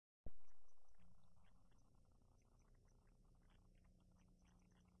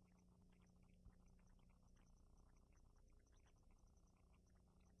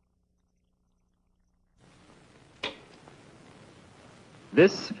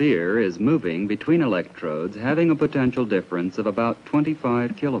This sphere is moving between electrodes having a potential difference of about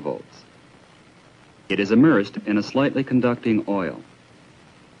 25 kilovolts. It is immersed in a slightly conducting oil.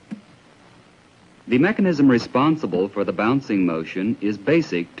 The mechanism responsible for the bouncing motion is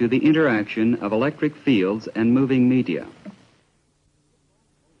basic to the interaction of electric fields and moving media.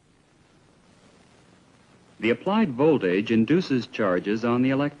 The applied voltage induces charges on the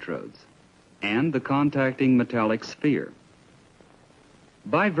electrodes and the contacting metallic sphere.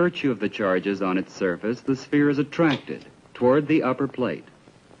 By virtue of the charges on its surface, the sphere is attracted toward the upper plate.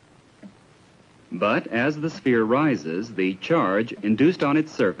 But as the sphere rises, the charge induced on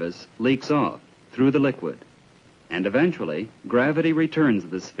its surface leaks off through the liquid, and eventually gravity returns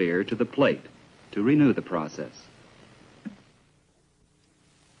the sphere to the plate to renew the process.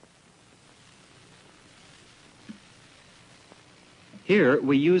 Here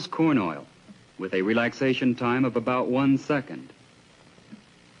we use corn oil with a relaxation time of about 1 second.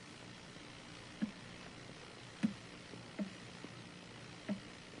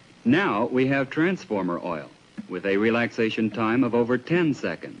 Now we have transformer oil with a relaxation time of over 10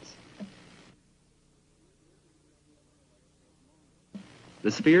 seconds.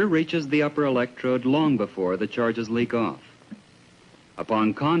 The sphere reaches the upper electrode long before the charges leak off.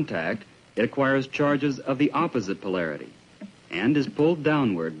 Upon contact, it acquires charges of the opposite polarity and is pulled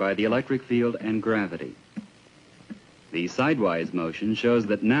downward by the electric field and gravity. The sidewise motion shows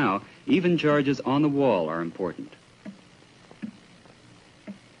that now even charges on the wall are important.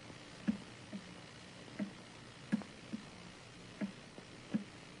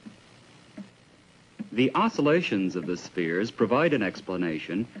 The oscillations of the spheres provide an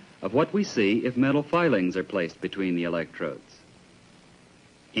explanation of what we see if metal filings are placed between the electrodes.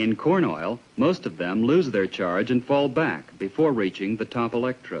 In corn oil, most of them lose their charge and fall back before reaching the top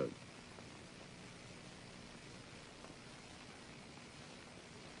electrode.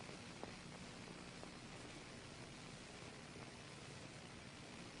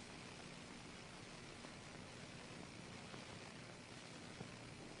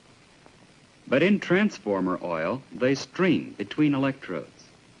 But in transformer oil, they stream between electrodes.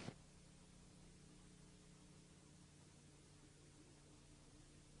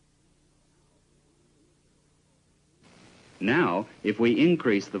 Now, if we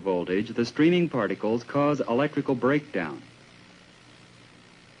increase the voltage, the streaming particles cause electrical breakdown.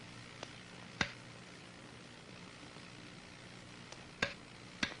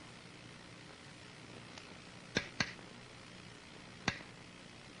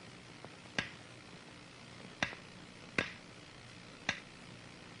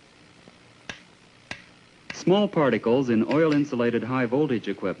 Small particles in oil-insulated high-voltage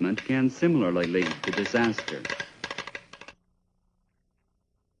equipment can similarly lead to disaster.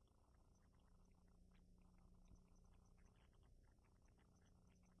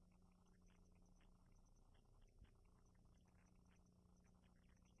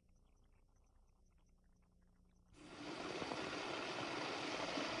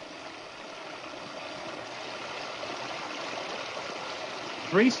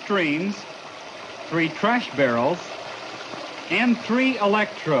 Three streams, 3 trash barrels, and 3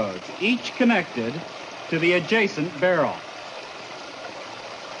 electrodes, each connected to the adjacent barrel.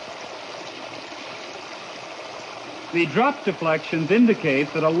 The drop deflections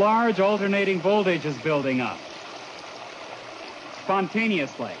indicate that a large alternating voltage is building up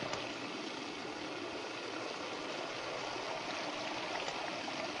spontaneously.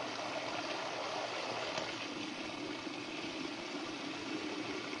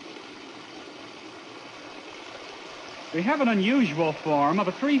 We have an unusual form of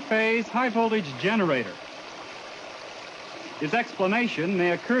a 3-phase high-voltage generator. His explanation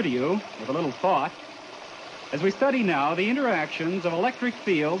may occur to you with a little thought as we study now the interactions of electric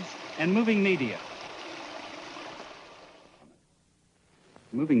fields and moving media.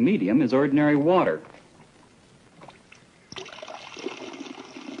 Moving medium is ordinary water.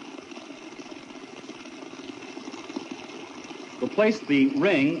 We'll place the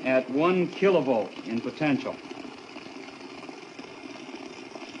ring at 1 kilovolt in potential.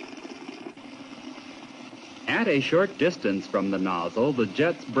 At a short distance from the nozzle, the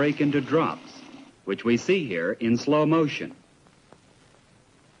jets break into drops, which we see here in slow motion.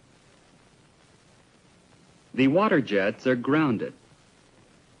 The water jets are grounded.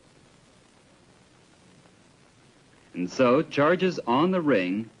 And so charges on the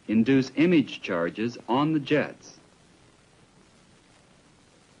ring induce image charges on the jets.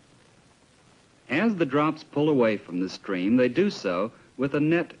 As the drops pull away from the stream, they do so with a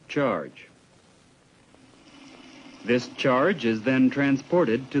net charge. This charge is then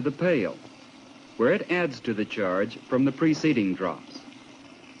transported to the pail, where it adds to the charge from the preceding drops.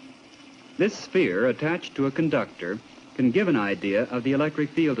 This sphere attached to a conductor can give an idea of the electric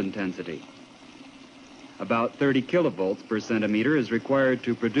field intensity. About 30 kilovolts per centimeter is required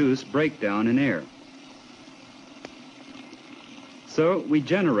to produce breakdown in air. So we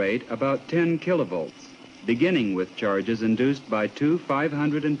generate about 10 kilovolts, beginning with charges induced by two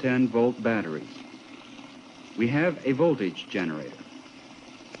 510-volt batteries. We have a voltage generator.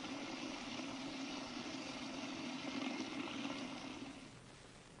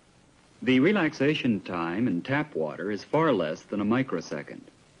 The relaxation time in tap water is far less than a microsecond.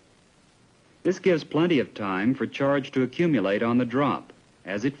 This gives plenty of time for charge to accumulate on the drop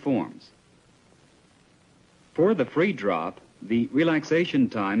as it forms. For the free drop, the relaxation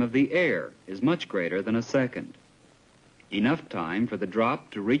time of the air is much greater than a second. Enough time for the drop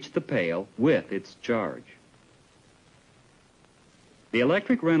to reach the pail with its charge. The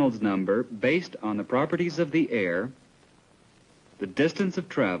electric Reynolds number, based on the properties of the air, the distance of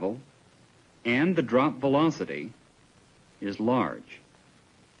travel, and the drop velocity, is large.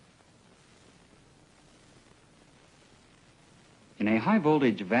 In a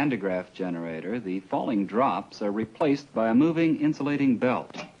high-voltage Van de Graaff generator, the falling drops are replaced by a moving insulating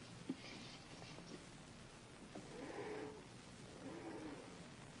belt.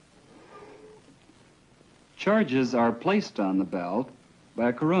 Charges are placed on the belt by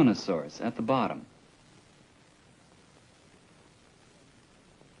a corona source at the bottom.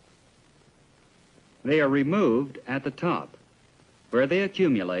 They are removed at the top, where they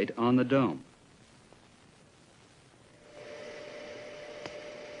accumulate on the dome.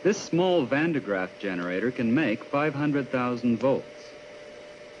 This small Van de Graaff generator can make 500,000 volts.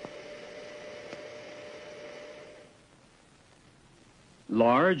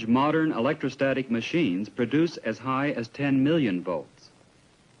 Large, modern electrostatic machines produce as high as 10 million volts.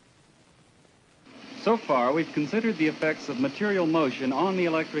 So far, we've considered the effects of material motion on the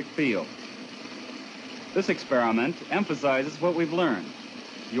electric field. This experiment emphasizes what we've learned.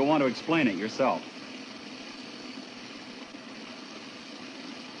 You'll want to explain it yourself.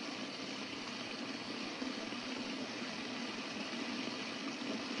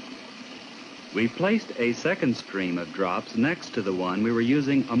 We placed a second stream of drops next to the one we were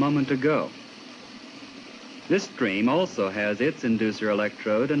using a moment ago. This stream also has its inducer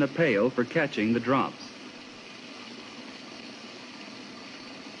electrode and a pail for catching the drops.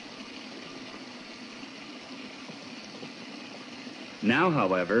 Now,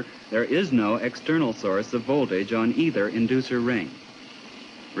 however, there is no external source of voltage on either inducer ring.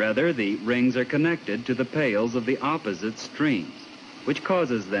 Rather, the rings are connected to the pails of the opposite streams, which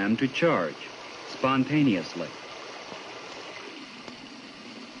causes them to charge spontaneously.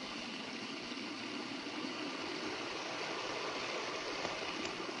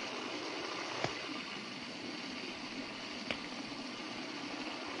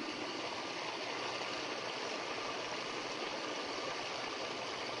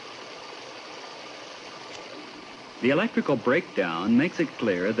 The electrical breakdown makes it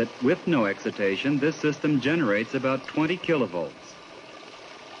clear that with no excitation, this system generates about 20 kilovolts.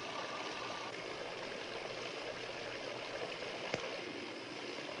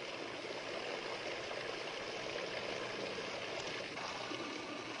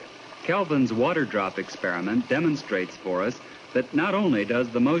 Kelvin's water drop experiment demonstrates for us that not only does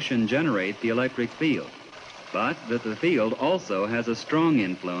the motion generate the electric field, but that the field also has a strong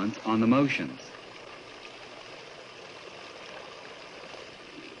influence on the motions.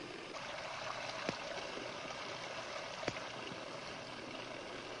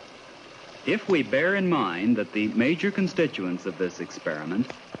 If we bear in mind that the major constituents of this experiment,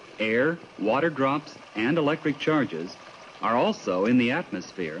 air, water drops, and electric charges, are also in the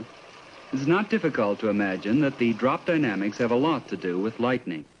atmosphere, it's not difficult to imagine that the drop dynamics have a lot to do with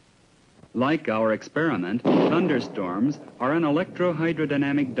lightning. Like our experiment, thunderstorms are an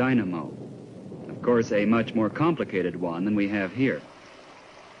electrohydrodynamic dynamo. Of course, a much more complicated one than we have here.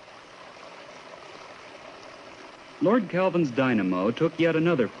 Lord Kelvin's dynamo took yet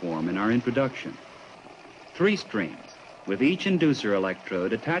another form in our introduction. 3 streams, with each inducer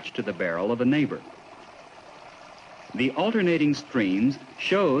electrode attached to the barrel of a neighbor. The alternating streams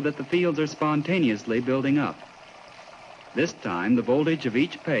show that the fields are spontaneously building up. This time, the voltage of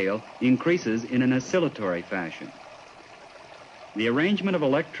each pail increases in an oscillatory fashion. The arrangement of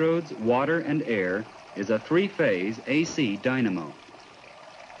electrodes, water, and air is a 3-phase AC dynamo.